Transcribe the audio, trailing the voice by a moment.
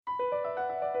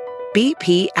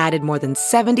BP added more than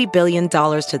 $70 billion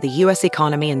to the U.S.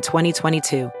 economy in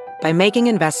 2022 by making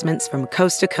investments from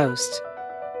coast to coast.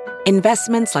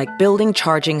 Investments like building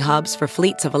charging hubs for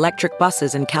fleets of electric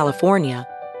buses in California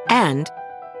and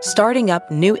starting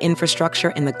up new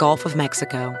infrastructure in the Gulf of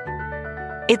Mexico.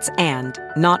 It's and,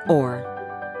 not or.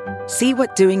 See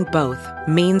what doing both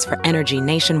means for energy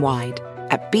nationwide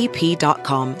at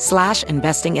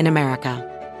bp.com/investing in America.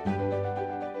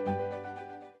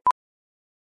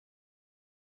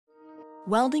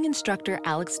 Welding instructor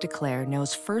Alex DeClaire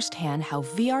knows firsthand how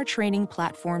VR training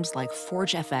platforms like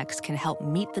ForgeFX can help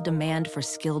meet the demand for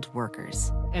skilled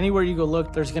workers. Anywhere you go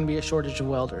look, there's going to be a shortage of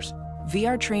welders.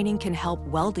 VR training can help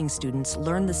welding students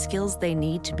learn the skills they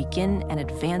need to begin and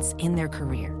advance in their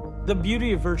career. The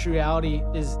beauty of virtual reality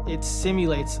is it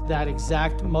simulates that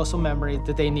exact muscle memory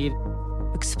that they need.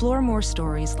 Explore more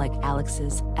stories like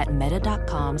Alex's at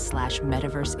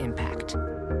meta.com/metaverseimpact.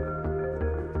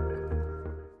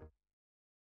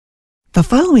 The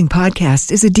following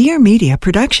podcast is a Dear Media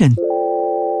production.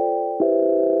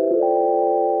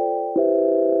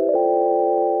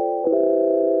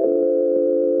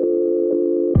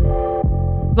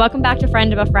 Welcome back to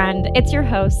Friend of a Friend. It's your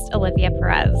host, Olivia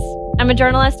Perez. I'm a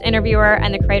journalist, interviewer,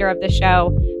 and the creator of this show,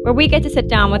 where we get to sit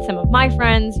down with some of my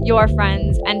friends, your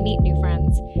friends, and meet new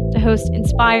friends to host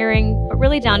inspiring, but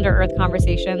really down-to-earth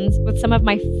conversations with some of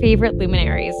my favorite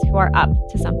luminaries who are up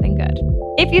to something good.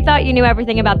 If you thought you knew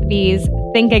everything about the bees,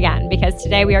 think again, because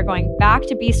today we are going back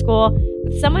to bee school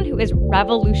with someone who is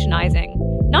revolutionizing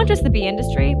not just the bee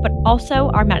industry, but also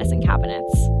our medicine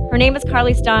cabinets. Her name is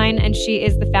Carly Stein, and she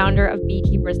is the founder of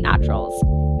Beekeeper's Naturals,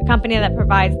 a company that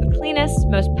provides the cleanest,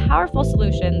 most powerful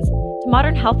solutions to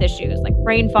modern health issues like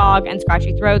brain fog and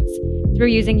scratchy throats through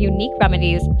using unique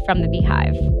remedies from the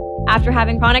beehive. After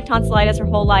having chronic tonsillitis her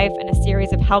whole life and a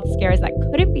series of health scares that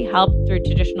couldn't be helped through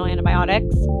traditional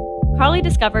antibiotics, Carly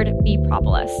discovered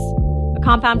Propolis, a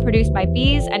compound produced by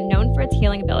bees and known for its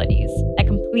healing abilities that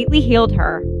completely healed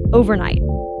her overnight.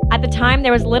 At the time,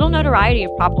 there was little notoriety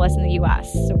of propolis in the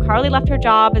US, so Carly left her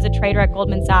job as a trader at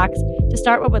Goldman Sachs to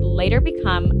start what would later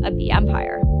become a bee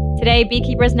empire. Today,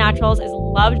 Beekeeper's Naturals is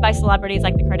loved by celebrities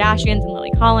like the Kardashians and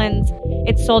Lily Collins.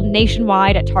 It's sold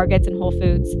nationwide at Targets and Whole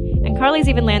Foods, and Carly's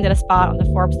even landed a spot on the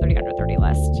Forbes 30 Under 30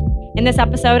 list. In this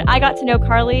episode, I got to know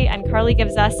Carly, and Carly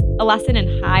gives us a lesson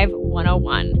in Hive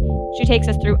 101. She takes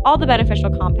us through all the beneficial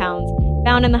compounds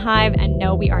found in the hive, and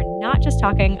no, we are not just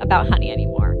talking about honey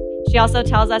anymore. She also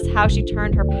tells us how she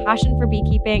turned her passion for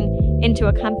beekeeping into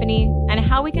a company and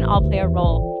how we can all play a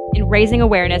role in raising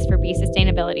awareness for bee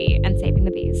sustainability and saving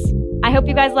the bees. I hope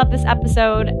you guys love this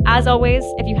episode. As always,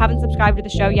 if you haven't subscribed to the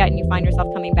show yet and you find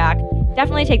yourself coming back,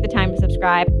 definitely take the time to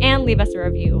subscribe and leave us a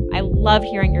review. I love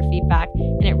hearing your feedback,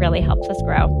 and it really helps us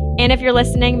grow. And if you're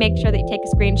listening, make sure that you take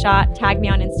a screenshot, tag me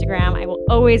on Instagram. I will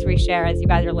always reshare as you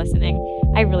guys are listening.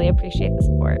 I really appreciate the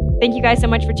support. Thank you guys so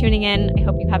much for tuning in. I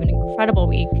hope you have an incredible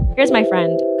week. Here's my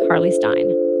friend, Carly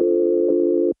Stein.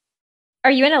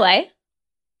 Are you in LA?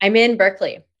 I'm in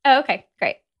Berkeley. Oh, okay,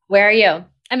 great. Where are you?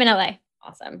 I'm in LA.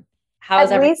 Awesome.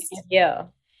 How's everything with you?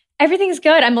 Everything's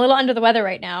good. I'm a little under the weather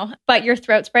right now, but your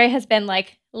throat spray has been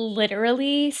like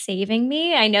literally saving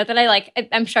me. I know that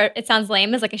I'm sure it sounds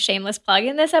lame as like a shameless plug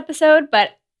in this episode,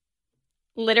 but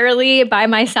literally by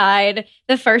my side,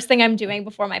 the first thing I'm doing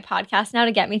before my podcast now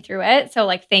to get me through it. So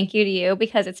like, thank you to you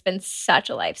because it's been such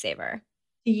a lifesaver.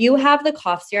 Do you have the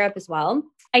cough syrup as well?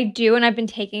 I do. And I've been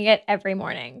taking it every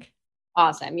morning.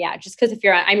 Awesome. Yeah. Just because if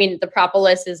you're, the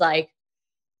Propolis is like,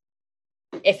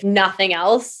 if nothing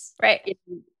else, right?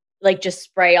 Like just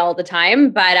spray all the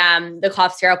time. But the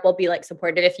cough syrup will be like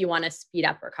supportive if you want to speed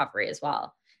up recovery as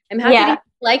well. I'm happy to be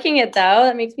liking it though.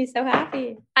 That makes me so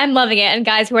happy. I'm loving it. And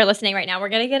guys who are listening right now, we're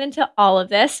going to get into all of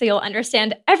this so you'll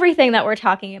understand everything that we're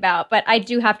talking about. But I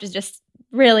do have to just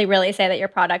really, really say that your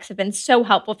products have been so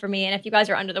helpful for me. And if you guys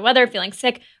are under the weather, feeling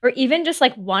sick, or even just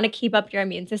like want to keep up your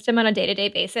immune system on a day-to-day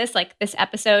basis, like this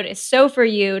episode is so for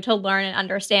you to learn and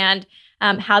understand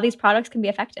how these products can be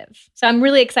effective. So I'm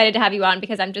really excited to have you on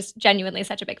because I'm just genuinely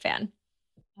such a big fan.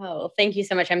 Oh, thank you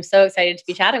so much. I'm so excited to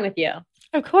be chatting with you.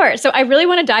 Of course. So I really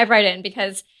want to dive right in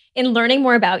because in learning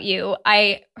more about you,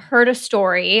 I heard a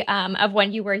story of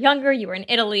when you were younger, you were in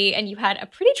Italy, and you had a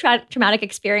pretty traumatic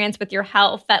experience with your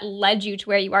health that led you to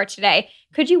where you are today.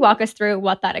 Could you walk us through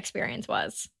what that experience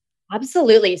was?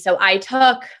 Absolutely. So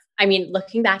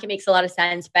looking back, it makes a lot of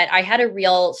sense, but I had a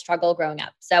real struggle growing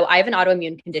up. So I have an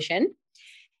autoimmune condition.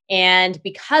 And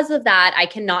because of that, I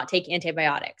cannot take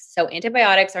antibiotics. So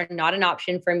antibiotics are not an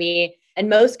option for me. And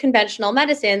most conventional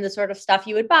medicine, the sort of stuff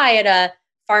you would buy at a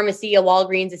pharmacy, a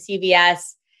Walgreens, a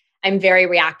CVS, I'm very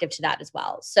reactive to that as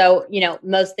well. So,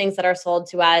 most things that are sold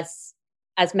to us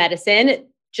as medicine,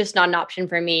 just not an option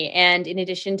for me. And in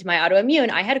addition to my autoimmune,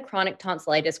 I had chronic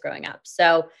tonsillitis growing up.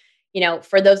 So,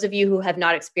 for those of you who have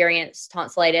not experienced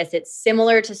tonsillitis, it's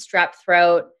similar to strep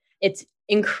throat. It's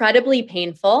incredibly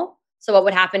painful. So what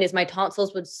would happen is my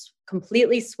tonsils would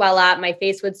completely swell up. My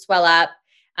face would swell up.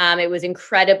 It was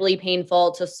incredibly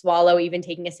painful to swallow, even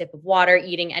taking a sip of water,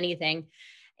 eating anything.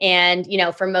 And,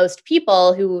 for most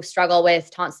people who struggle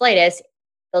with tonsillitis,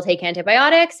 they'll take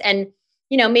antibiotics and,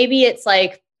 maybe it's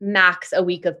like max a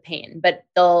week of pain, but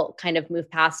they'll kind of move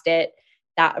past it.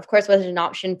 That, of course, wasn't an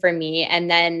option for me.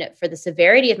 And then for the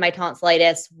severity of my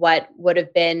tonsillitis, what would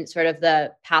have been sort of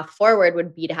the path forward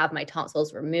would be to have my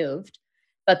tonsils removed.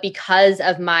 But because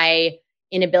of my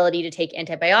inability to take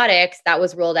antibiotics, that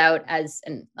was ruled out as,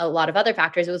 and a lot of other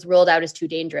factors, it was ruled out as too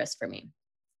dangerous for me.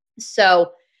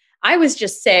 So I was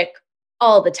just sick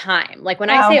all the time. Like when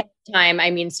I say all the time,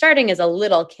 I mean, starting as a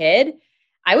little kid,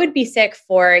 I would be sick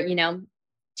for,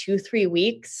 2-3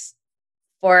 weeks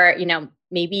for,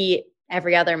 maybe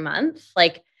every other month.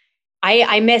 Like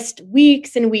I missed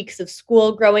weeks and weeks of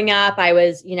school growing up. I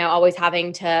was, always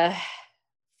having to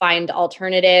find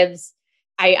alternatives.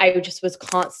 I just was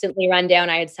constantly run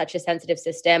down. I had such a sensitive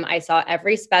system. I saw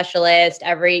every specialist,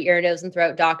 every ear, nose, and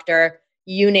throat doctor,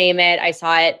 you name it. I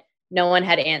saw it. No one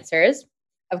had answers.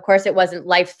 Of course, it wasn't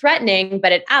life-threatening,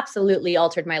 but it absolutely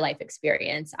altered my life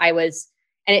experience.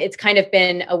 And it's kind of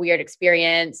been a weird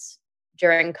experience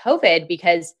during COVID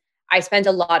because I spent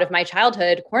a lot of my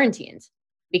childhood quarantined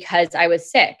because I was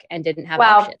sick and didn't have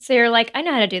options. So you're like, I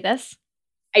know how to do this.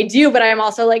 I do, but I'm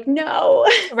also like, no.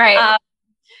 Right.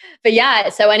 But yeah,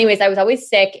 so anyways, I was always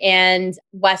sick and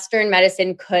Western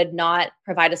medicine could not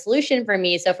provide a solution for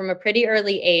me. So from a pretty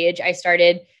early age, I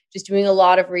started just doing a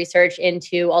lot of research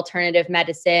into alternative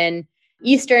medicine,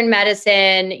 Eastern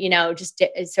medicine, just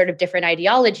sort of different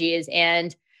ideologies.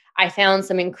 And I found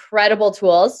some incredible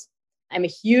tools. I'm a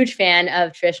huge fan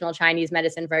of traditional Chinese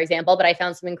medicine, for example, but I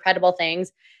found some incredible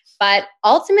things. But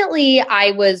ultimately,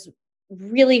 I was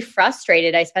really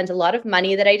frustrated. I spent a lot of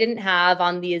money that I didn't have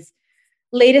on these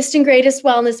latest and greatest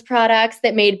wellness products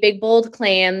that made big, bold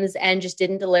claims and just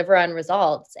didn't deliver on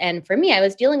results. And for me, I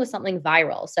was dealing with something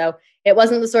viral. So it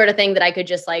wasn't the sort of thing that I could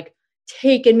just like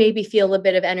take and maybe feel a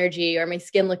bit of energy or my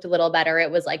skin looked a little better. It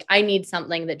was like, I need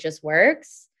something that just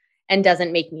works and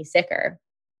doesn't make me sicker.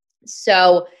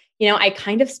 So,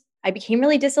 I became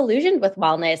really disillusioned with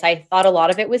wellness. I thought a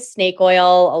lot of it was snake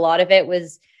oil. A lot of it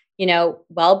was,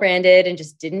 well branded and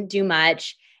just didn't do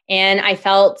much. And I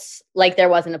felt like there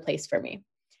wasn't a place for me.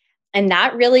 And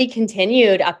that really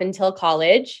continued up until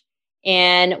college.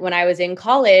 And when I was in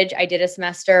college, I did a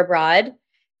semester abroad.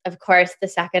 Of course, the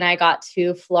second I got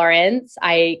to Florence,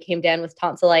 I came down with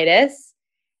tonsillitis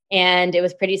and it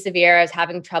was pretty severe. I was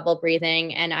having trouble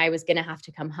breathing and I was going to have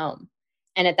to come home.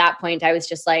 And at that point, I was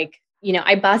just like,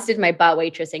 I busted my butt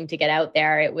waitressing to get out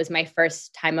there. It was my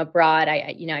first time abroad.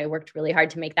 I worked really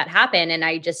hard to make that happen. And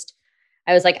I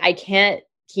was like, I can't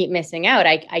keep missing out.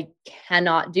 I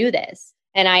cannot do this.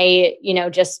 And I,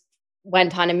 just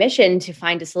went on a mission to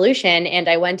find a solution. And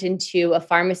I went into a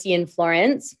pharmacy in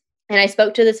Florence and I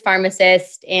spoke to this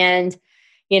pharmacist and,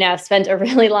 spent a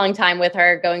really long time with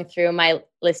her going through my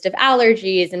list of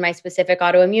allergies and my specific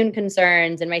autoimmune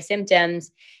concerns and my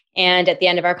symptoms. And at the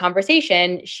end of our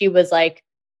conversation, she was like,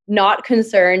 not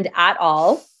concerned at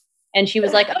all. And she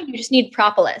was like, oh, you just need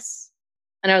propolis.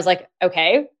 And I was like,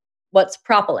 okay, what's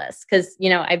propolis? Because,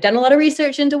 I've done a lot of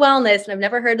research into wellness and I've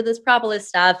never heard of this propolis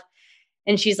stuff.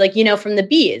 And she's like, from the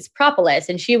bees, propolis.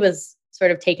 And she was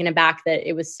sort of taken aback that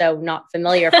it was so not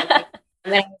familiar for me.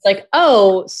 And then I was like,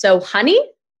 oh, so honey?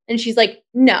 And she's like,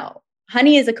 no,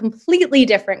 honey is a completely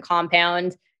different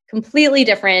compound, completely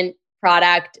different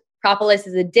product. Propolis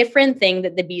is a different thing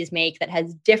that the bees make that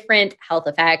has different health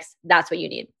effects. That's what you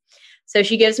need. So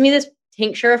she gives me this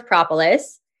tincture of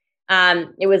propolis.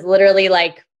 It was literally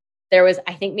like, there was,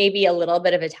 I think, maybe a little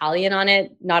bit of Italian on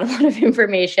it, not a lot of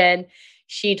information.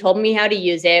 She told me how to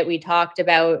use it. We talked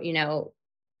about,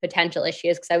 potential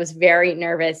issues because I was very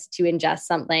nervous to ingest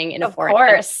something in a foreign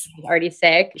country. I was already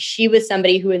sick. She was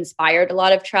somebody who inspired a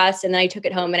lot of trust. And then I took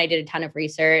it home and I did a ton of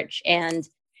research and,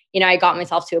 I got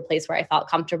myself to a place where I felt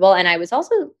comfortable. And I was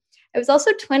also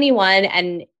 21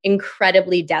 and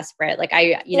incredibly desperate. Like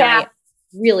I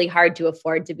really hard to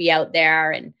afford to be out there.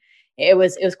 And it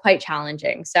was quite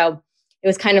challenging. So it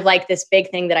was kind of like this big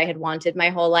thing that I had wanted my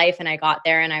whole life. And I got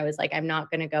there and I was like, I'm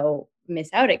not going to go miss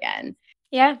out again.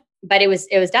 Yeah. But it was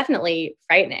definitely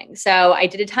frightening. So I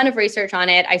did a ton of research on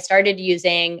it. I started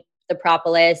using the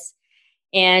propolis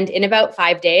and in about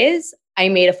 5 days, I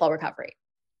made a full recovery.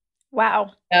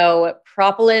 Wow. So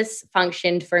propolis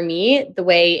functioned for me the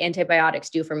way antibiotics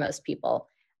do for most people.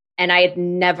 And I had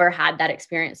never had that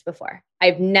experience before.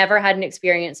 I've never had an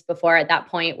experience before at that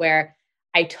point where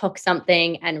I took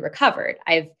something and recovered.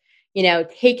 I've,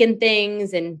 taken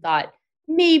things and thought,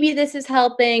 maybe this is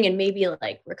helping and maybe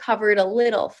like recovered a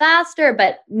little faster,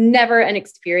 but never an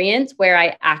experience where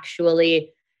I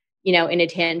actually, in a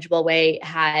tangible way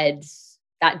had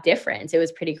that difference. It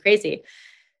was pretty crazy.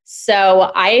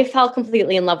 So I fell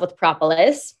completely in love with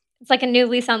propolis. It's like a new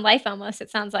lease on life almost, it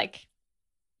sounds like.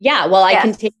 Yeah, well, I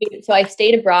continued. So I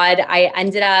stayed abroad. I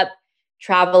ended up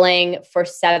traveling for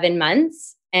 7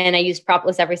 months and I used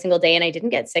propolis every single day and I didn't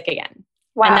get sick again.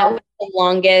 Wow. And that was the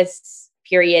longest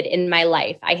period in my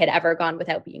life I had ever gone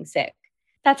without being sick.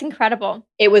 That's incredible.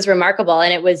 It was remarkable.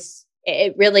 And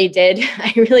it really did.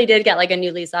 I really did get like a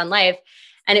new lease on life.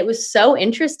 And it was so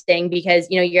interesting because,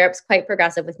 Europe's quite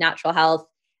progressive with natural health.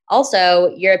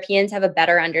 Also, Europeans have a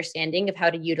better understanding of how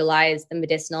to utilize the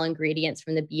medicinal ingredients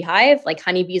from the beehive. Like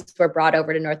honeybees were brought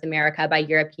over to North America by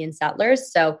European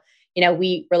settlers. So,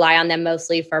 we rely on them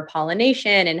mostly for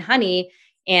pollination and honey.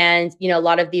 And, a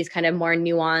lot of these kind of more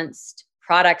nuanced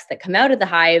products that come out of the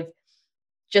hive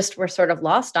just were sort of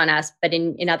lost on us. But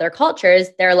in other cultures,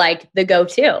 they're like the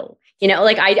go-to.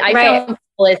 I found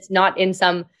it's not in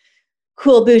some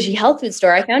cool bougie health food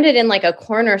store. I found it in like a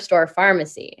corner store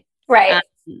pharmacy. Right.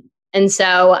 And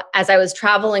so as I was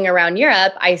traveling around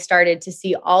Europe, I started to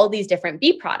see all these different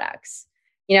bee products.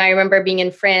 I remember being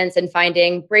in France and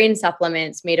finding brain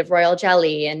supplements made of royal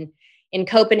jelly, and in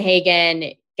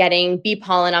Copenhagen, getting bee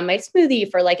pollen on my smoothie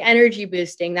for like energy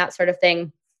boosting, that sort of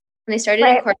thing. And I started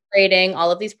incorporating all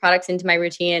of these products into my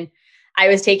routine. I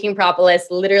was taking propolis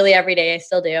literally every day. I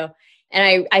still do.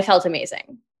 And I felt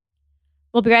amazing.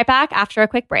 We'll be right back after a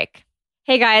quick break.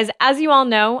 Hey guys, as you all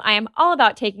know, I am all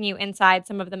about taking you inside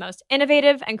some of the most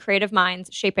innovative and creative minds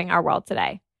shaping our world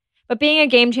today. But being a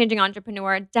game-changing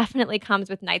entrepreneur definitely comes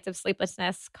with nights of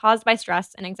sleeplessness caused by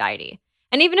stress and anxiety.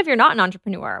 And even if you're not an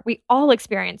entrepreneur, we all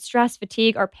experience stress,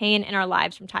 fatigue, or pain in our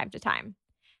lives from time to time.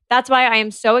 That's why I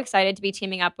am so excited to be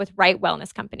teaming up with Right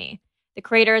Wellness Company, the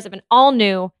creators of an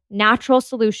all-new natural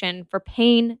solution for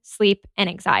pain, sleep, and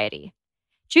anxiety.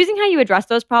 Choosing how you address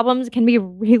those problems can be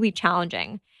really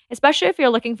challenging, especially if you're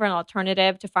looking for an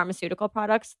alternative to pharmaceutical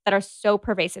products that are so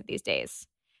pervasive these days.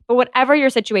 But whatever your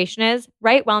situation is,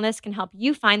 Right Wellness can help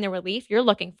you find the relief you're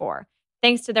looking for,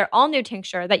 thanks to their all-new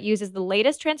tincture that uses the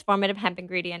latest transformative hemp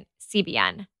ingredient,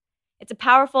 CBN. It's a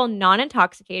powerful,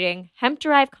 non-intoxicating,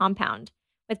 hemp-derived compound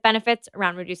with benefits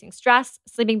around reducing stress,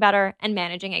 sleeping better, and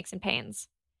managing aches and pains.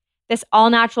 This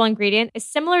all-natural ingredient is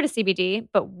similar to CBD,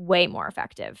 but way more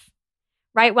effective.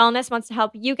 Right Wellness wants to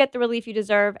help you get the relief you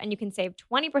deserve, and you can save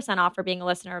 20% off for being a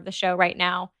listener of the show right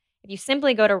now if you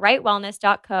simply go to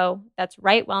rightwellness.co, that's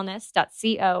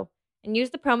rightwellness.co, and use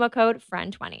the promo code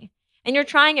FRIEND20. And you're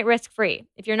trying it risk-free.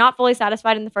 If you're not fully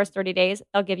satisfied in the first 30 days,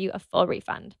 they'll give you a full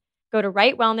refund. Go to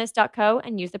rightwellness.co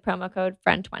and use the promo code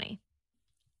FRIEND20.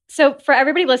 So for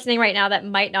everybody listening right now that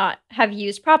might not have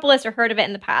used propolis or heard of it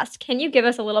in the past, can you give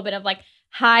us a little bit of like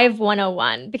Hive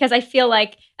 101? Because I feel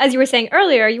like, as you were saying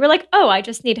earlier, you were like, oh, I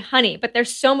just need honey. But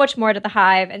there's so much more to the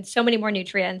hive and so many more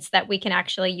nutrients that we can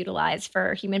actually utilize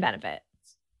for human benefit.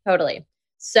 Totally.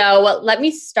 So let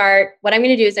me start. What I'm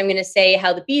going to do is I'm going to say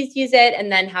how the bees use it and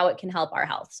then how it can help our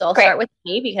health. So I'll start with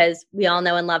honey because we all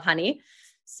know and love honey.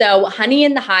 So honey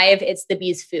in the hive, it's the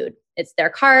bees' food. It's their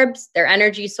carbs, their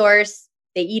energy source.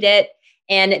 They eat it.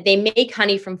 And they make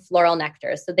honey from floral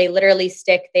nectar. So they literally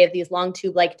they have these long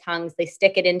tube-like tongues. They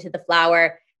stick it into the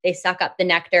flower. They suck up the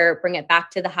nectar, bring it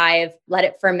back to the hive, let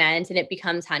it ferment, and it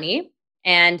becomes honey.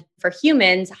 And for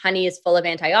humans, honey is full of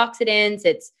antioxidants.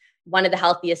 It's one of the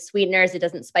healthiest sweeteners. It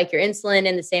doesn't spike your insulin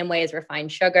in the same way as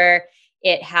refined sugar.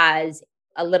 It has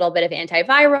a little bit of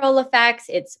antiviral effects.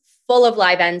 It's full of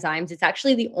live enzymes. It's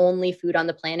actually the only food on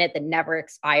the planet that never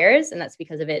expires. And that's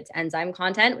because of its enzyme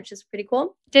content, which is pretty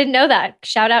cool. Didn't know that.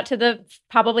 Shout out to the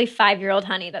probably 5-year-old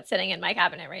honey that's sitting in my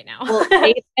cabinet right now. Well,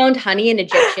 they found honey in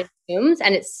Egyptian tombs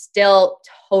and it's still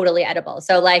totally edible.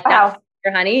 So like that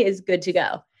your honey is good to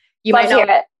go. You might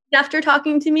not after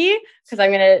talking to me, because I'm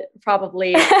going to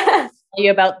probably tell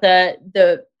you about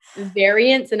the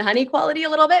variance in honey quality a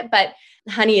little bit, but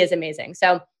honey is amazing.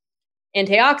 So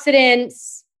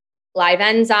antioxidants, live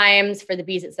enzymes. For the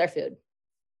bees, it's their food.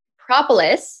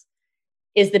 Propolis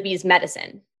is the bees'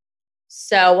 medicine.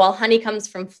 So while honey comes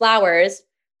from flowers,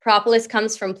 propolis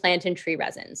comes from plant and tree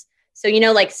resins. So,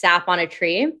 like sap on a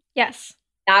tree? Yes.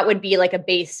 That would be like a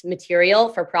base material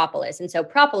for propolis. And so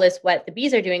propolis, what the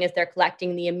bees are doing is they're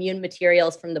collecting the immune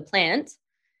materials from the plant,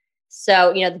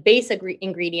 So, the basic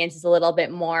ingredients is a little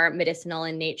bit more medicinal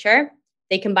in nature.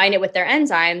 They combine it with their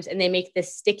enzymes and they make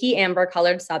this sticky amber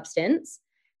colored substance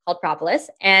called propolis,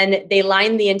 and they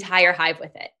line the entire hive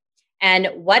with it. And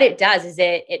what it does is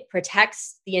it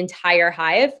protects the entire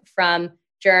hive from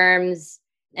germs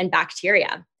and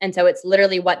bacteria. And so it's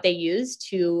literally what they use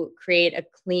to create a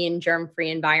clean,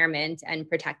 germ-free environment and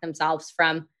protect themselves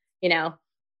from,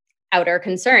 outer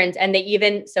concerns. And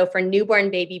so for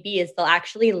newborn baby bees, they'll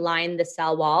actually line the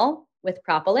cell wall with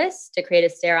propolis to create a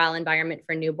sterile environment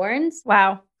for newborns.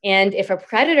 Wow. And if a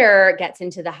predator gets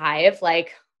into the hive,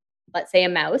 like let's say a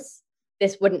mouse,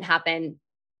 this wouldn't happen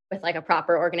with like a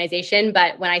proper organization.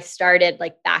 But when I started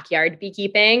like backyard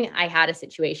beekeeping, I had a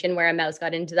situation where a mouse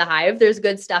got into the hive. There's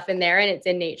good stuff in there and it's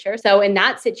in nature. So in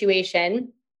that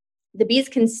situation, the bees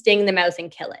can sting the mouse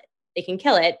and kill it. They can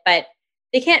kill it, but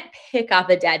they can't pick up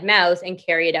a dead mouse and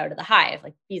carry it out of the hive.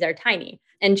 Like bees are tiny.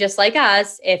 And just like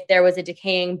us, if there was a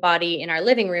decaying body in our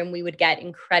living room, we would get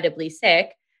incredibly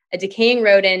sick. A decaying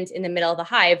rodent in the middle of the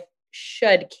hive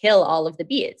should kill all of the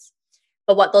bees.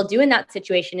 But what they'll do in that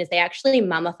situation is they actually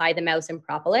mummify the mouse in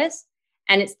propolis.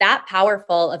 And it's that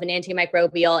powerful of an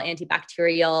antimicrobial,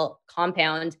 antibacterial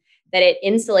compound that it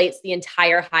insulates the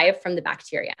entire hive from the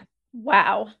bacteria.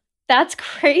 Wow. That's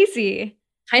crazy.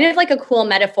 Kind of like a cool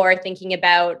metaphor thinking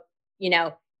about,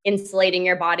 insulating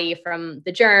your body from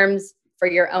the germs for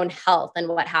your own health and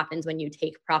what happens when you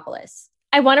take propolis.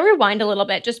 I want to rewind a little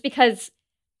bit just because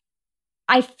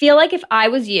I feel like if I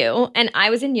was you and I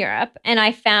was in Europe and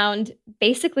I found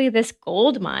basically this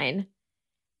gold mine,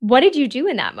 what did you do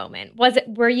in that moment?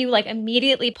 Were you like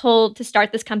immediately pulled to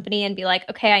start this company and be like,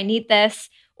 okay, I need this?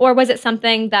 Or was it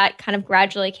something that kind of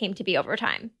gradually came to be over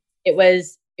time? It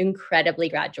was incredibly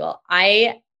gradual.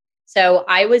 So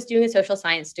I was doing a social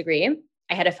science degree.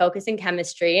 I had a focus in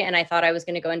chemistry and I thought I was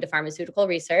going to go into pharmaceutical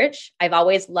research. I've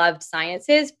always loved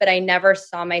sciences, but I never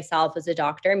saw myself as a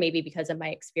doctor, maybe because of my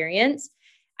experience.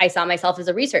 I saw myself as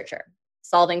a researcher,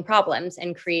 solving problems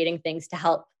and creating things to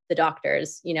help the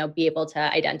doctors, be able to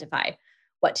identify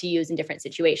what to use in different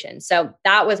situations. So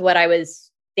that was what I was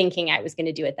thinking I was going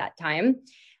to do at that time.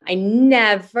 I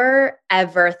never,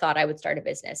 ever thought I would start a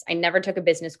business. I never took a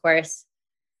business course.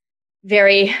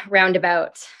 Very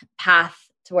roundabout path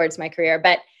towards my career.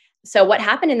 But so what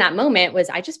happened in that moment was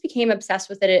I just became obsessed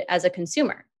with it as a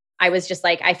consumer. I was just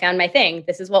like, I found my thing.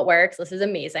 This is what works. This is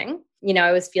amazing.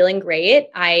 I was feeling great.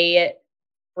 I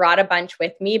brought a bunch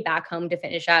with me back home to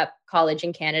finish up college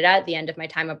in Canada at the end of my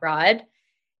time abroad.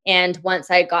 And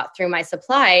once I got through my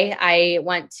supply, I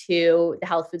went to the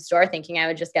health food store thinking I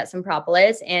would just get some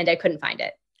propolis and I couldn't find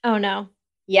it. Oh, no.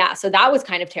 Yeah. So that was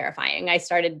kind of terrifying. I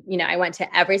started, I went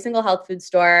to every single health food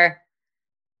store,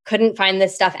 couldn't find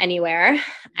this stuff anywhere.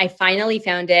 I finally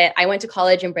found it. I went to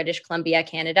college in British Columbia,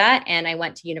 Canada, and I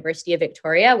went to University of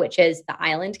Victoria, which is the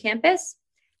island campus.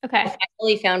 Okay. I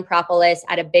finally found propolis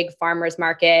at a big farmer's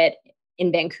market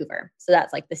in Vancouver. So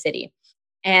that's like the city.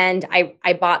 And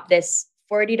I bought this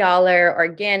 $40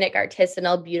 organic,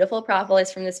 artisanal, beautiful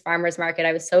propolis from this farmer's market.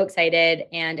 I was so excited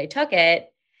and I took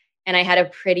it and I had a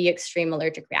pretty extreme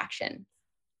allergic reaction.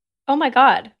 Oh my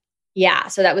God. Yeah.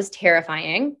 So that was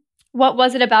terrifying. What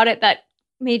was it about it that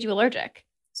made you allergic?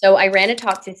 So I ran a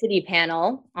toxicity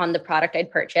panel on the product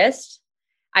I'd purchased.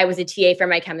 I was a TA for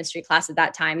my chemistry class at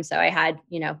that time. So I had,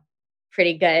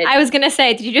 pretty good. I was going to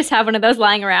say, did you just have one of those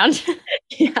lying around?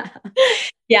 Yeah.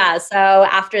 Yeah. So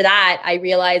after that, I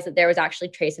realized that there was actually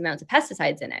trace amounts of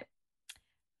pesticides in it.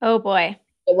 Oh boy.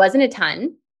 It wasn't a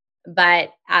ton,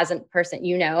 but as a person,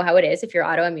 you know how it is. If you're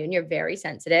autoimmune, you're very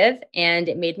sensitive, and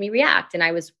it made me react. And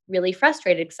I was really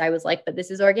frustrated because I was like, but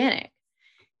this is organic.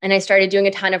 And I started doing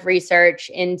a ton of research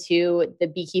into the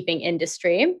beekeeping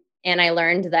industry. And I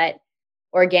learned that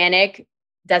organic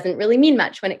doesn't really mean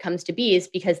much when it comes to bees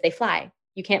because they fly.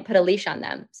 You can't put a leash on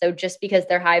them. So just because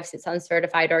their hive sits on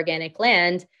certified organic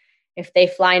land, if they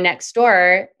fly next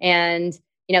door and,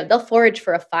 they'll forage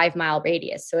for a 5-mile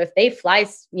radius. So if they fly,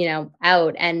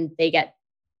 out and they get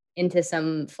into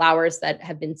some flowers that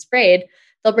have been sprayed,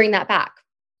 they'll bring that back.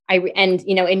 In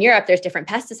Europe, there's different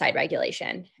pesticide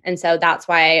regulation. And so that's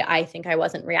why I think I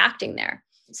wasn't reacting there.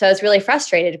 So I was really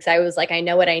frustrated because I was like, I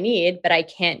know what I need, but I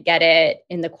can't get it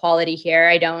in the quality here.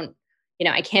 I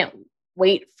can't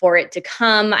wait for it to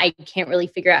come. I can't really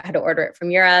figure out how to order it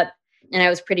from Europe. And I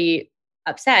was pretty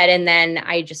upset. And then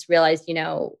I just realized,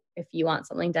 if you want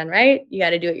something done right, you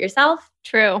got to do it yourself.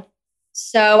 True.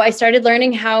 So I started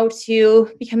learning how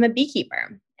to become a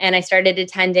beekeeper. And I started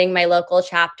attending my local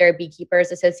chapter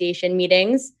Beekeepers Association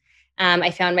meetings.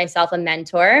 I found myself a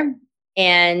mentor.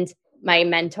 And my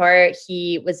mentor,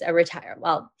 he was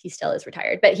he still is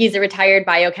retired, but he's a retired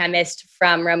biochemist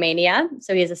from Romania.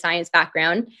 So he has a science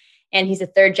background and he's a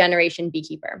third generation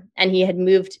beekeeper. And he had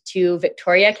moved to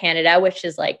Victoria, Canada, which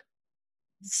is like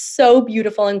so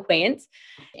beautiful and quaint.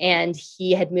 And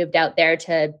he had moved out there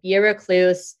to be a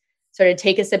recluse, sort of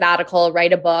take a sabbatical,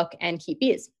 write a book, and keep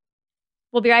bees.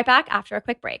 We'll be right back after a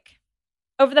quick break.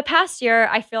 Over the past year,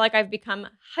 I feel like I've become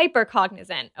hyper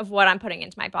cognizant of what I'm putting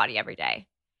into my body every day.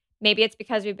 Maybe it's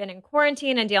because we've been in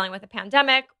quarantine and dealing with a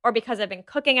pandemic, or because I've been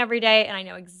cooking every day and I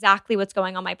know exactly what's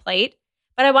going on my plate.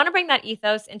 But I want to bring that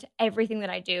ethos into everything that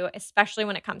I do, especially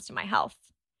when it comes to my health,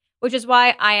 which is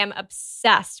why I am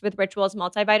obsessed with Ritual's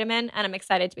multivitamin, and I'm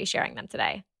excited to be sharing them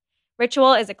today.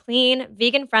 Ritual is a clean,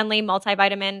 vegan-friendly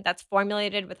multivitamin that's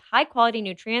formulated with high-quality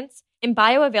nutrients in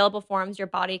bioavailable forms your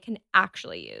body can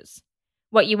actually use.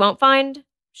 What you won't find: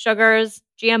 sugars,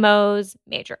 GMOs,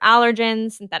 major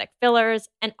allergens, synthetic fillers,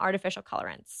 and artificial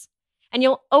colorants. And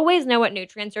you'll always know what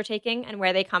nutrients you're taking and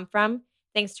where they come from,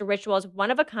 thanks to Ritual's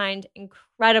one-of-a-kind,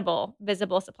 incredible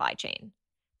visible supply chain.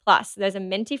 Plus, there's a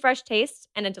minty fresh taste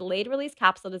and a delayed release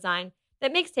capsule design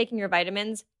that makes taking your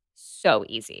vitamins so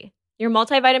easy. Your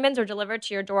multivitamins are delivered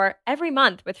to your door every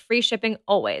month with free shipping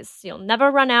always, so you'll never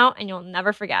run out and you'll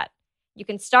never forget. You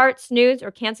can start, snooze,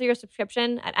 or cancel your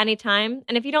subscription at any time,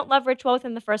 and if you don't love Ritual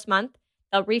within the first month,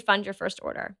 they'll refund your first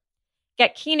order.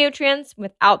 Get key nutrients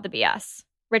without the BS.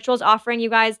 Ritual's offering you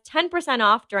guys 10%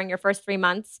 off during your first 3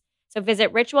 months, so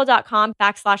visit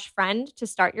ritual.com/friend to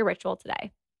start your Ritual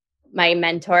today. My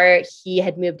mentor, he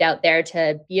had moved out there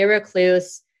to be a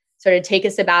recluse, sort of take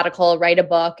a sabbatical, write a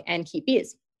book, and keep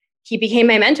bees. He became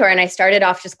my mentor, and I started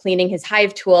off just cleaning his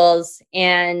hive tools,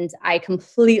 and I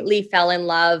completely fell in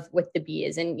love with the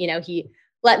bees. And, he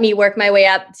let me work my way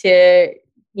up to,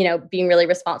 being really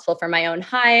responsible for my own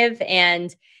hive.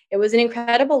 And it was an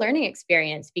incredible learning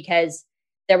experience because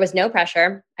there was no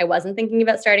pressure. I wasn't thinking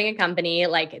about starting a company.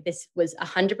 Like, this was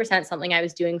 100% something I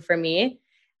was doing for me.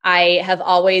 I have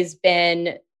always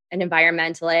been an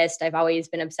environmentalist. I've always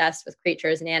been obsessed with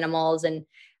creatures and animals. And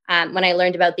when I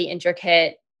learned about the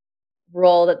intricate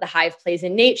role that the hive plays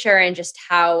in nature and just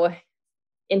how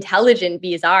intelligent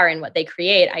bees are and what they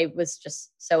create, I was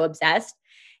just so obsessed.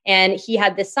 And he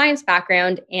had this science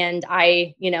background, and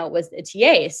I, was a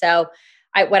TA. So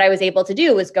what I was able to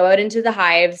do was go out into the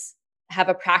hives, have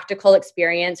a practical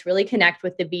experience, really connect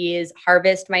with the bees,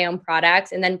 harvest my own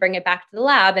products, and then bring it back to the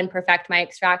lab and perfect my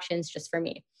extractions just for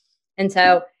me. And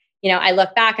so, I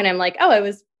look back and I'm like, oh, it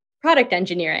was product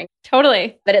engineering.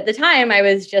 Totally. But at the time I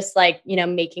was just like,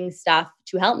 making stuff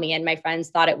to help me. And my friends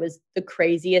thought it was the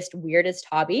craziest, weirdest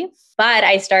hobby. But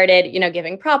I started,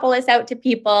 giving Propolis out to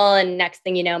people. And next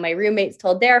thing you know, my roommates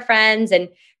told their friends, and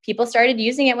people started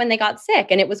using it when they got sick,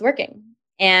 and it was working.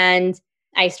 And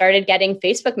I started getting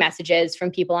Facebook messages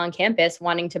from people on campus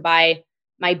wanting to buy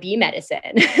my bee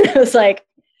medicine. I was like,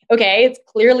 okay, it's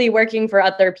clearly working for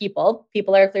other people.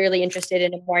 People are clearly interested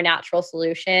in a more natural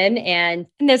solution. And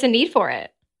there's a need for it.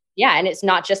 Yeah. And it's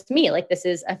not just me, like, this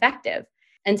is effective.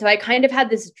 And so I kind of had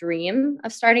this dream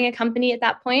of starting a company at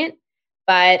that point,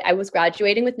 but I was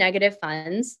graduating with negative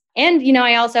funds. And,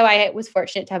 I was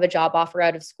fortunate to have a job offer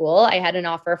out of school. I had an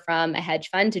offer from a hedge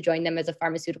fund to join them as a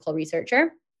pharmaceutical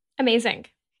researcher. Amazing.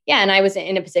 Yeah. And I was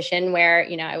in a position where,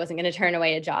 I wasn't going to turn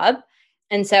away a job.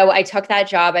 And so I took that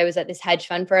job. I was at this hedge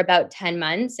fund for about 10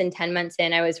 months. And 10 months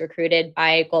in, I was recruited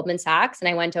by Goldman Sachs, and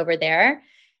I went over there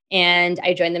and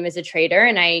I joined them as a trader.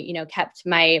 And I, kept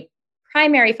my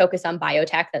primary focus on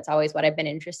biotech. That's always what I've been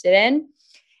interested in.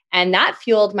 And that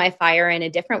fueled my fire in a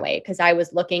different way, because I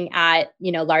was looking at,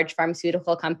 large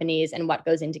pharmaceutical companies and what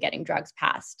goes into getting drugs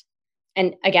passed.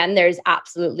 And again, there's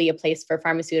absolutely a place for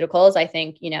pharmaceuticals. I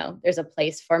think, there's a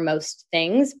place for most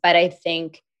things, but I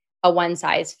think a one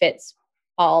size fits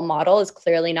all model is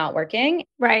clearly not working.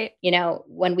 Right.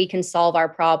 When we can solve our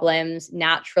problems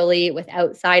naturally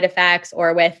without side effects,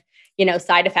 or with,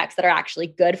 side effects that are actually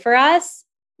good for us,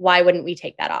 why wouldn't we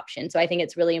take that option? So I think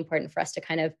it's really important for us to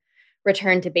kind of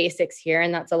return to basics here.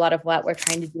 And that's a lot of what we're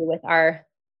trying to do with our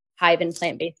hive and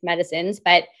plant-based medicines.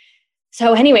 But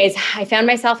so anyways, I found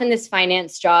myself in this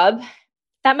finance job.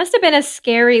 That must have been a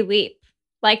scary leap.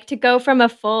 Like, to go from a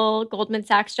full Goldman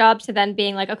Sachs job to then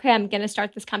being like, okay, I'm going to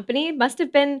start this company, must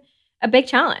have been a big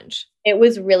challenge. It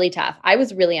was really tough. I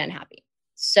was really unhappy.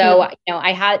 So,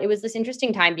 it was this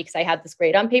interesting time because I had this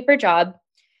great on paper job.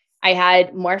 I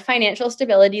had more financial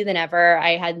stability than ever.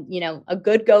 I had, a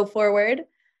good go forward.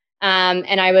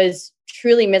 And I was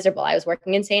truly miserable. I was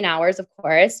working insane hours, of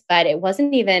course, but it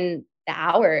wasn't even the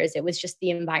hours. It was just the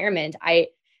environment.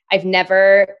 I've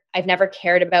never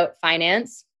cared about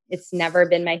finance. It's never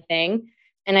been my thing.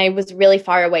 And I was really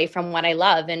far away from what I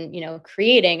love and,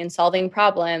 creating and solving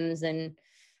problems and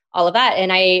all of that.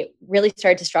 And I really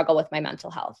started to struggle with my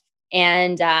mental health.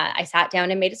 And I sat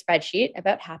down and made a spreadsheet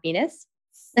about happiness.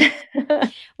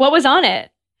 What was on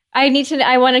it?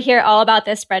 I want to hear all about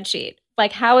this spreadsheet.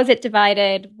 Like, how is it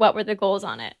divided? What were the goals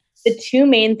on it? The two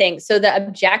main things. So the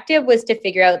objective was to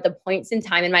figure out the points in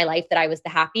time in my life that I was the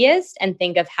happiest and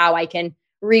think of how I can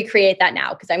recreate that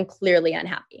now, because I'm clearly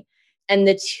unhappy. And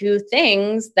the two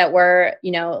things that were,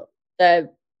 the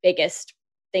biggest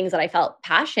things that I felt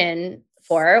passion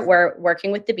for were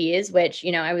working with the bees, which,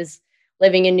 I was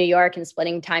living in New York and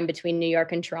splitting time between New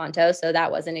York and Toronto. So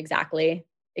that wasn't exactly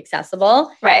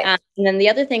accessible. Right. And then the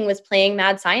other thing was playing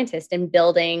mad scientist and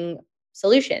building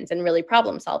solutions and really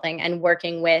problem solving and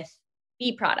working with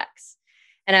bee products.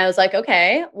 And I was like,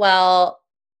 okay, well,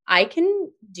 I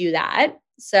can do that.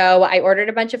 So I ordered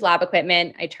a bunch of lab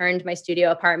equipment. I turned my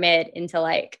studio apartment into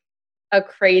like a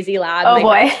crazy lab. Oh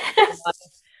boy.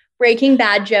 Breaking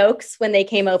Bad jokes when they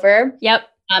came over. Yep.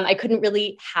 I couldn't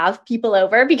really have people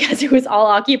over because it was all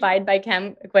occupied by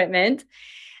chem equipment.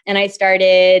 And I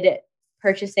started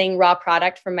purchasing raw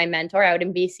product from my mentor out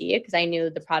in BC because I knew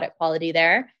the product quality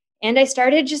there. And I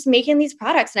started just making these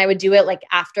products, and I would do it like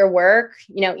after work.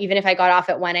 Even if I got off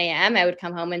at 1 a.m., I would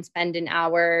come home and spend an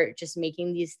hour just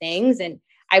making these things. And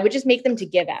I would just make them to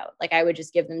give out. Like I would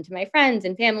just give them to my friends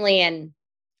and family. And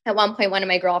at one point, one of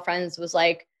my girlfriends was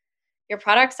like, your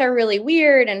products are really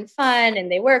weird and fun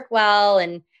and they work well.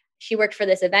 And she worked for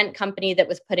this event company that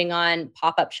was putting on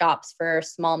pop-up shops for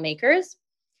small makers.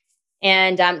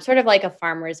 And sort of like a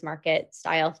farmer's market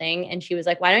style thing. And she was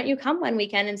like, why don't you come one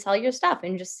weekend and sell your stuff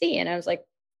and just see? And I was like,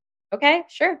 okay,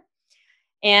 sure.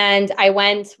 And I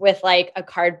went with like a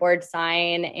cardboard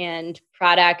sign and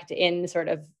product in sort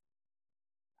of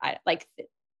like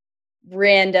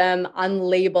random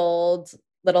unlabeled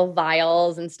little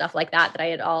vials and stuff like that I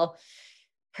had all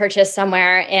purchased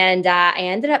somewhere. And I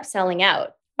ended up selling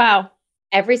out. Wow.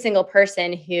 Every single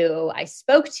person who I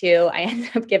spoke to, I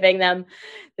ended up giving them,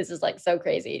 this is like so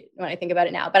crazy when I think about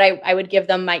it now, but I would give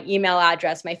them my email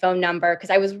address, my phone number, because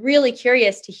I was really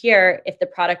curious to hear if the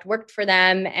product worked for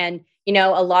them. And,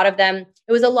 a lot of them,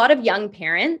 it was a lot of young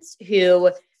parents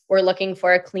who were looking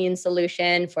for a clean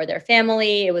solution for their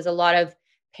family. It was a lot of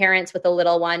parents with a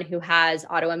little one who has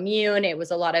autoimmune. It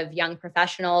was a lot of young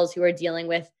professionals who were dealing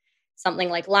with something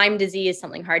like Lyme disease,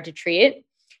 something hard to treat.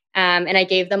 And I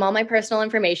gave them all my personal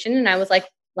information and I was like,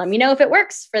 let me know if it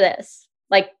works for this.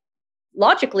 Like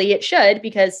logically it should,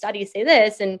 because studies say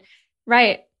this. And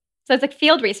right. So it's like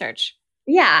field research.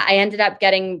 Yeah. I ended up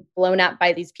getting blown up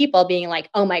by these people being like,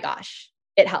 oh my gosh,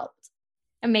 it helped.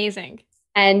 Amazing.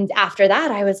 And after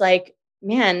that, I was like,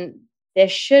 man,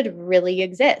 this should really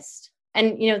exist.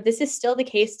 And, this is still the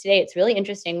case today. It's really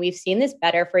interesting. We've seen this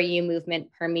better for you movement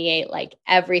permeate like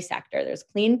every sector. There's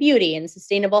clean beauty and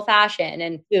sustainable fashion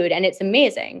and food, and it's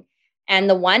amazing. And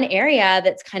the one area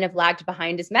that's kind of lagged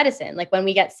behind is medicine. Like when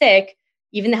we get sick,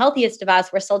 even the healthiest of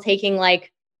us, we're still taking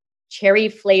like cherry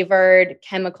flavored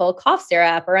chemical cough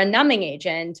syrup or a numbing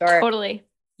agent or, totally.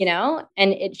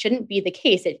 And it shouldn't be the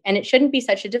case. And it shouldn't be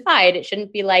such a divide. It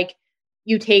shouldn't be like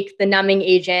you take the numbing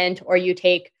agent or you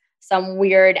take some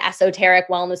weird esoteric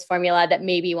wellness formula that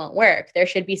maybe won't work. There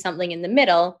should be something in the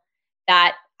middle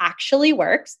that actually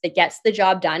works, that gets the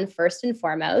job done first and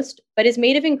foremost, but is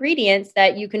made of ingredients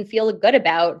that you can feel good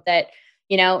about, that,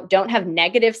 don't have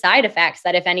negative side effects,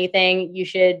 that if anything, you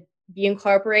should be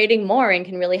incorporating more and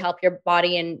can really help your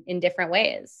body in different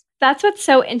ways. That's what's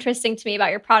so interesting to me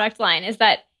about your product line is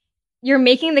that you're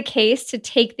making the case to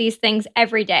take these things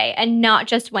every day and not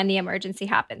just when the emergency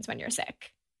happens when you're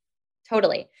sick.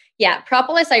 Totally. Yeah.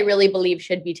 Propolis, I really believe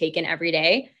should be taken every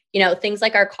day. Things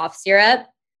like our cough syrup,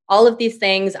 all of these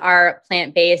things are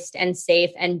plant-based and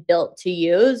safe and built to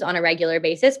use on a regular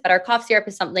basis. But our cough syrup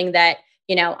is something that,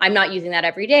 I'm not using that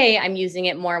every day. I'm using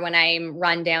it more when I'm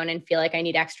run down and feel like I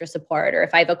need extra support or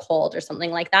if I have a cold or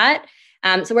something like that.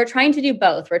 So we're trying to do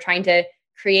both. We're trying to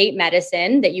create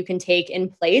medicine that you can take in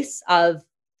place of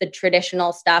the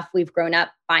traditional stuff we've grown up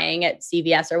buying at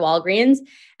CVS or Walgreens,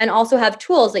 and also have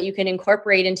tools that you can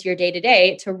incorporate into your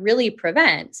day-to-day to really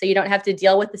prevent. So you don't have to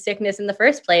deal with the sickness in the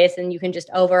first place and you can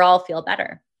just overall feel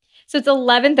better. So it's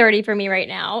 11:30 for me right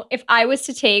now. If I was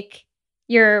to take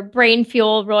your Brain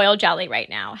Fuel Royal Jelly right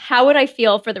now, how would I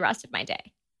feel for the rest of my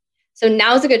day? So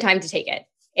now's a good time to take it.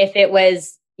 If it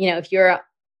was, if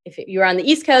you're on the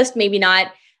East Coast, maybe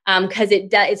not, because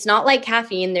it's not like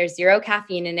caffeine. There's zero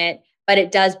caffeine in it, but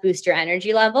it does boost your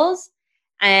energy levels.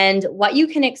 And what you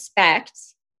can expect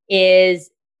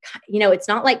is, it's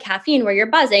not like caffeine where you're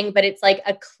buzzing, but it's like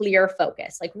a clear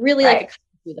focus, like really like a cut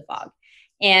through the fog.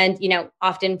 And,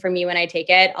 often for me, when I take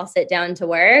it, I'll sit down to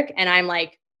work and I'm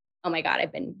like, oh my God,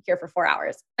 I've been here for 4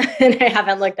 hours and I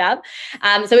haven't looked up.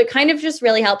 So it kind of just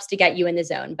really helps to get you in the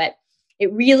zone, but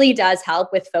it really does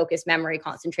help with focus, memory,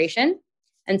 concentration.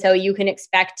 And so you can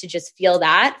expect to just feel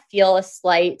a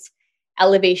slight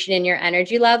elevation in your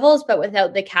energy levels, but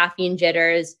without the caffeine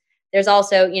jitters. There's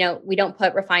also, we don't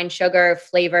put refined sugar,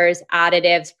 flavors,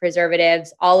 additives,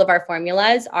 preservatives. All of our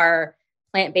formulas are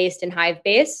plant-based and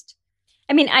hive-based.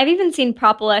 I mean, I've even seen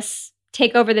propolis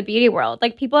take over the beauty world.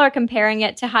 Like people are comparing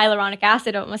it to hyaluronic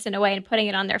acid almost in a way and putting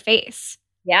it on their face.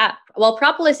 Yeah. Well,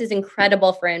 propolis is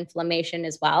incredible for inflammation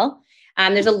as well.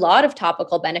 There's a lot of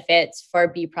topical benefits for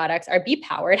bee products, are bee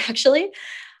powered actually.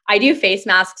 I do face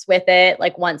masks with it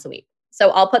like once a week. So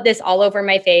I'll put this all over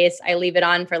my face. I leave it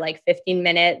on for like 15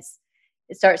 minutes.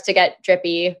 It starts to get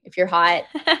drippy if you're hot.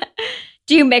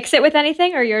 Do you mix it with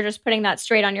anything or you're just putting that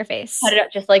straight on your face? Cut it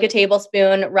up just like a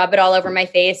tablespoon, rub it all over my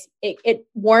face. It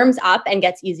warms up and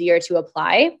gets easier to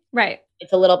apply. Right.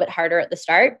 It's a little bit harder at the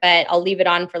start, but I'll leave it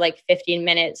on for like 15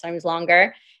 minutes, sometimes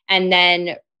longer. And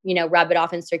then, rub it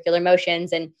off in circular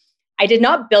motions. And I did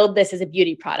not build this as a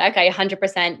beauty product. I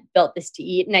 100% built this to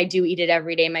eat, and I do eat it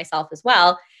every day myself as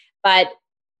well. But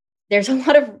there's a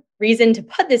lot of reason to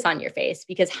put this on your face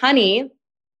because honey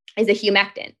is a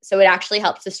humectant. So it actually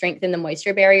helps to strengthen the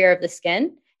moisture barrier of the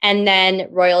skin. And then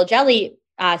royal jelly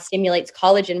stimulates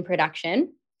collagen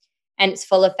production, and it's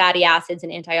full of fatty acids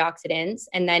and antioxidants.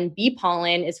 And then bee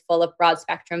pollen is full of broad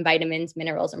spectrum vitamins,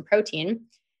 minerals, and protein.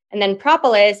 And then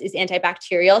propolis is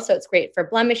antibacterial. So it's great for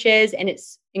blemishes and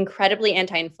it's incredibly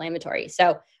anti-inflammatory.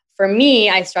 So for me,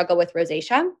 I struggle with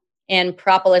rosacea, and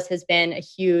propolis has been a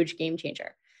huge game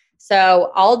changer.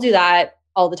 So I'll do that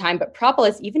all the time. But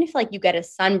propolis, even if like you get a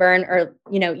sunburn or,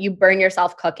 you burn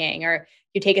yourself cooking or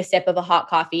you take a sip of a hot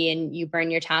coffee and you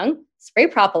burn your tongue, spray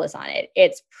propolis on it.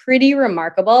 It's pretty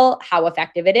remarkable how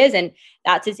effective it is. And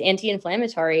that's its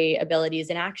anti-inflammatory abilities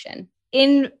in action.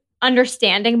 In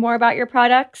understanding more about your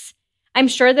products, I'm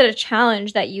sure that a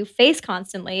challenge that you face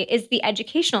constantly is the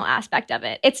educational aspect of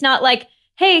it. It's not like,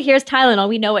 hey, here's Tylenol.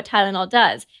 We know what Tylenol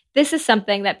does. This is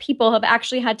something that people have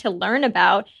actually had to learn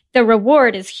about. The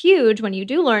reward is huge when you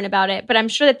do learn about it, but I'm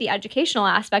sure that the educational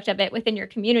aspect of it within your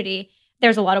community,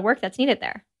 there's a lot of work that's needed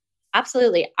there.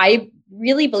 Absolutely. I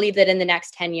really believe that in the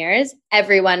next 10 years,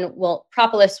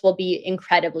 propolis will be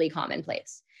incredibly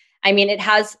commonplace. I mean, it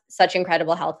has such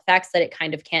incredible health effects that it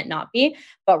kind of can't not be.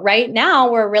 But right now,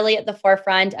 we're really at the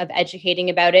forefront of educating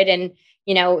about it. And,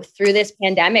 through this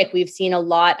pandemic, we've seen a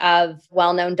lot of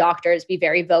well-known doctors be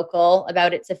very vocal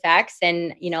about its effects.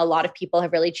 And, a lot of people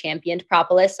have really championed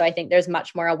propolis. So I think there's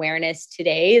much more awareness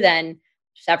today than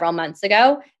several months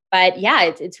ago. But yeah,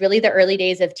 it's really the early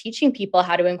days of teaching people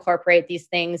how to incorporate these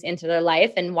things into their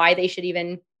life and why they should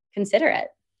even consider it.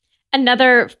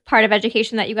 Another part of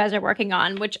education that you guys are working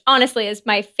on, which honestly is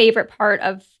my favorite part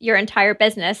of your entire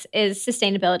business, is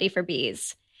sustainability for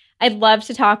bees. I'd love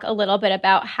to talk a little bit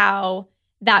about how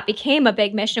that became a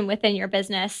big mission within your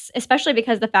business, especially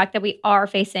because of the fact that we are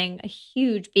facing a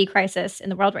huge bee crisis in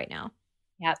the world right now.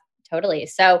 Yeah, totally.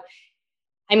 So,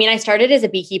 I started as a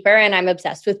beekeeper and I'm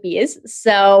obsessed with bees.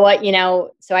 So,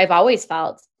 I've always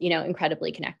felt,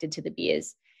 incredibly connected to the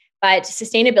bees. But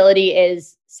sustainability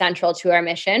is central to our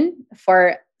mission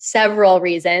for several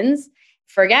reasons.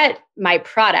 Forget my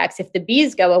products. If the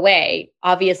bees go away,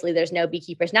 obviously there's no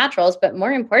Beekeeper's Naturals, but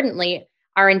more importantly,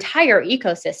 our entire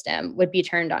ecosystem would be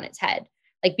turned on its head.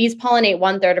 Like bees pollinate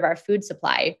 1/3 of our food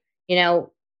supply.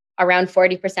 Around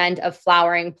 40% of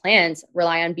flowering plants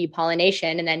rely on bee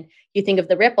pollination. And then you think of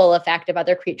the ripple effect of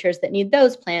other creatures that need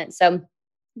those plants. So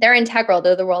they're integral.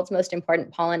 They're the world's most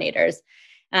important pollinators.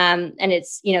 And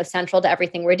it's, central to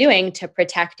everything we're doing to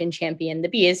protect and champion the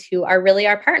bees, who are really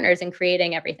our partners in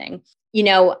creating everything.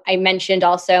 I mentioned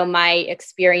also my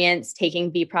experience taking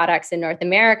bee products in North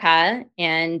America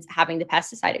and having the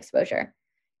pesticide exposure.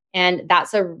 And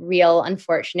that's a real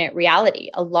unfortunate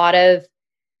reality.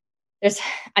 There's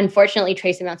unfortunately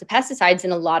trace amounts of pesticides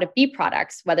in a lot of bee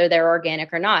products, whether they're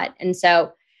organic or not. And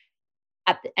so,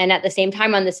 at the same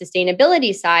time, on the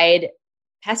sustainability side,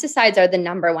 pesticides are the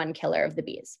number one killer of the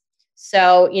bees.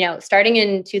 So, starting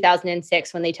in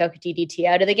 2006, when they took DDT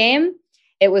out of the game,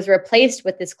 it was replaced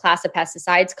with this class of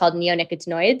pesticides called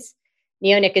neonicotinoids.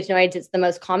 Neonicotinoids, it's the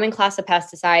most common class of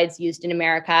pesticides used in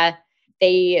America.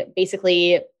 They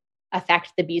basically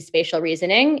affect the bee's spatial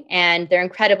reasoning, and they're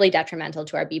incredibly detrimental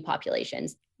to our bee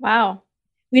populations. Wow.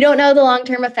 We don't know the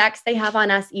long-term effects they have on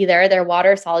us either. They're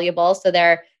water soluble, so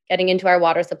they're getting into our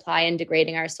water supply and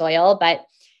degrading our soil. But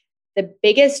the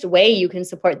biggest way you can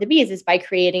support the bees is by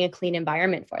creating a clean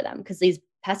environment for them, because these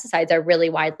pesticides are really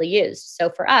widely used. So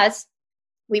for us,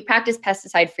 we practice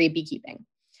pesticide-free beekeeping.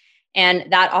 And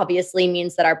that obviously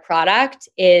means that our product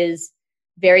is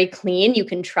very clean. You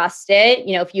can trust it.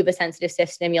 You know, if you have a sensitive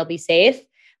system, you'll be safe.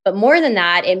 But more than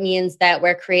that, it means that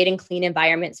we're creating clean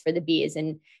environments for the bees.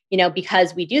 And, you know,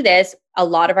 because we do this, a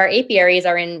lot of our apiaries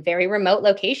are in very remote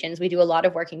locations. We do a lot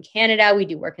of work in Canada. We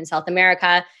do work in South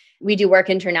America. We do work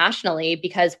internationally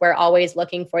because we're always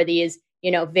looking for these,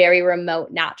 you know, very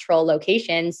remote natural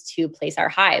locations to place our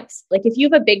hives. Like if you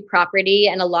have a big property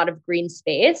and a lot of green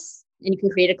space, and you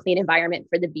can create a clean environment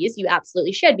for the bees, you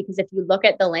absolutely should. Because if you look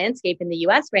at the landscape in the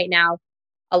US right now,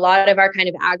 a lot of our kind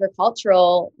of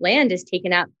agricultural land is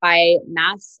taken up by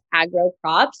mass agro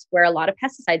crops where a lot of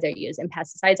pesticides are used, and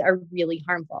pesticides are really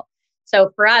harmful.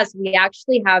 So for us, we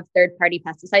actually have third-party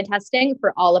pesticide testing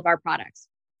for all of our products.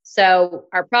 So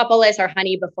our propolis, our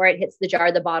honey, before it hits the jar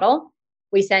or the bottle,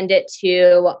 we send it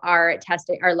to our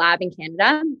lab in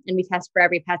Canada, and we test for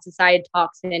every pesticide,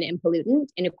 toxin, and pollutant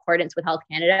in accordance with Health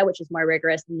Canada, which is more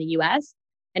rigorous than the US.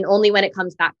 And only when it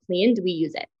comes back clean do we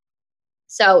use it.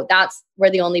 So we're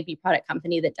the only bee product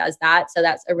company that does that. So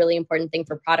that's a really important thing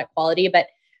for product quality, but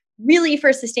really for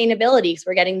sustainability, because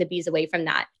we're getting the bees away from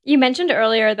that. You mentioned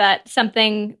earlier that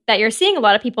something that you're seeing a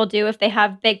lot of people do if they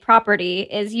have big property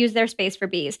is use their space for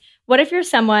bees. What if you're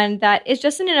someone that is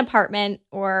just in an apartment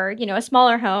or, you know, a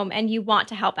smaller home and you want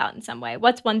to help out in some way?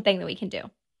 What's one thing that we can do?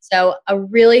 So a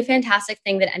really fantastic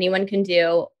thing that anyone can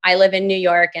do, I live in New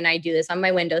York and I do this on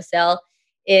my windowsill,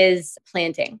 is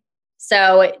planting.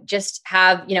 So just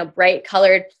have, you know, bright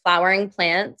colored flowering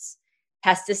plants,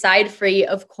 pesticide free,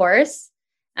 of course,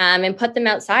 and put them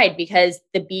outside, because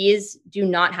the bees do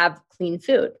not have clean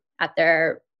food at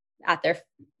their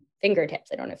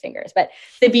fingertips. I don't have fingers, but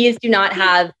the bees do not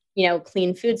have, you know,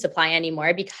 clean food supply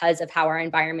anymore because of how our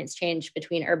environments change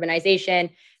between urbanization,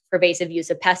 pervasive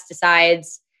use of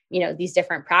pesticides, you know, these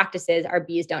different practices. Our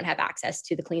bees don't have access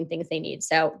to the clean things they need.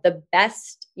 So the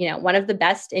best, you know, one of the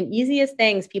best and easiest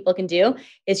things people can do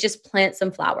is just plant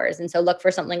some flowers. And so look for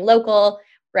something local.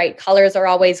 Bright colors are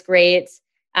always great.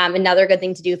 Another good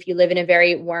thing to do if you live in a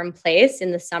very warm place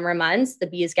in the summer months, the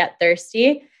bees get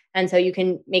thirsty. And so you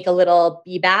can make a little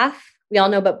bee bath. We all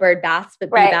know about bird baths,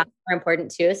 but bee baths are important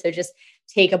too. So just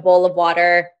take a bowl of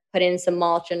water, put in some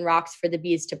mulch and rocks for the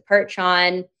bees to perch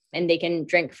on, and they can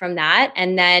drink from that.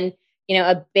 And then, you know,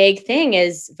 a big thing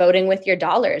is voting with your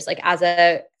dollars. Like as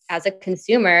a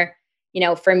consumer, you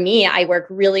know, for me, I work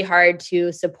really hard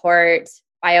to support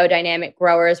biodynamic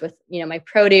growers with, you know, my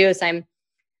produce. I'm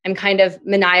kind of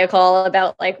maniacal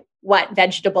about like what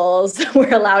vegetables were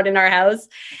allowed in our house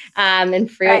and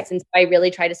fruits. Right. And so I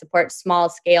really try to support small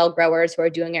scale growers who are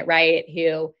doing it right,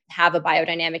 who have a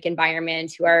biodynamic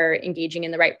environment, who are engaging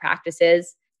in the right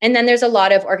practices. And then there's a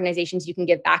lot of organizations you can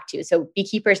give back to. So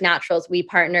Beekeepers Naturals, we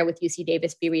partner with UC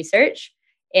Davis Bee Research.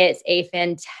 It's a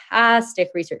fantastic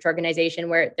research organization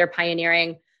where they're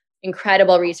pioneering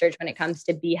incredible research when it comes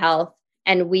to bee health.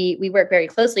 And we work very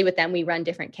closely with them. We run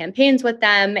different campaigns with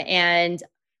them. And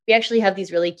we actually have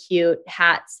these really cute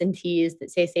hats and tees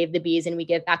that say Save the Bees. And we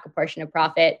give back a portion of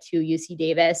profit to UC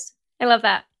Davis. I love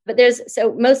that. But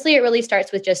so mostly it really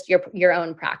starts with just your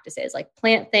own practices, like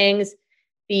plant things,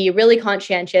 be really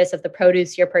conscientious of the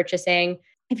produce you're purchasing.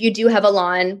 If you do have a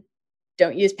lawn,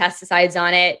 don't use pesticides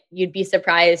on it. You'd be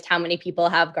surprised how many people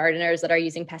have gardeners that are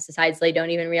using pesticides they don't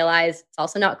even realize. It's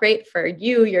also not great for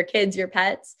you, your kids, your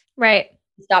pets. Right.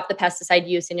 Stop the pesticide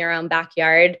use in your own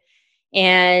backyard.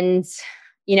 And,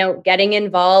 you know, getting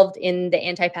involved in the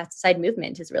anti-pesticide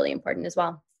movement is really important as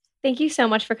well. Thank you so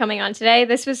much for coming on today.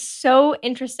 This was so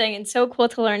interesting and so cool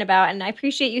to learn about. And I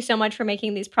appreciate you so much for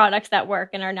making these products that work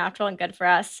and are natural and good for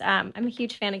us. I'm a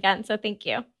huge fan again, so thank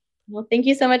you. Well, thank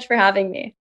you so much for having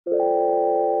me.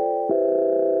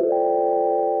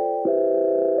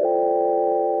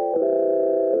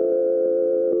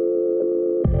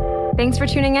 Thanks for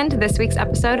tuning in to this week's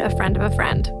episode of Friend of a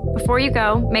Friend. Before you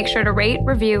go, make sure to rate,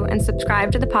 review, and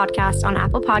subscribe to the podcast on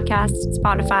Apple Podcasts,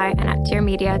 Spotify, and at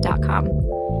tiermedia.com.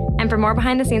 And for more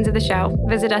behind the scenes of the show,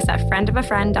 visit us at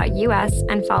friendofafriend.us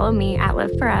and follow me at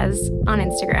Liv Perez on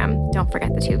Instagram. Don't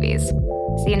forget the 2 V's.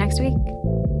 See you next week.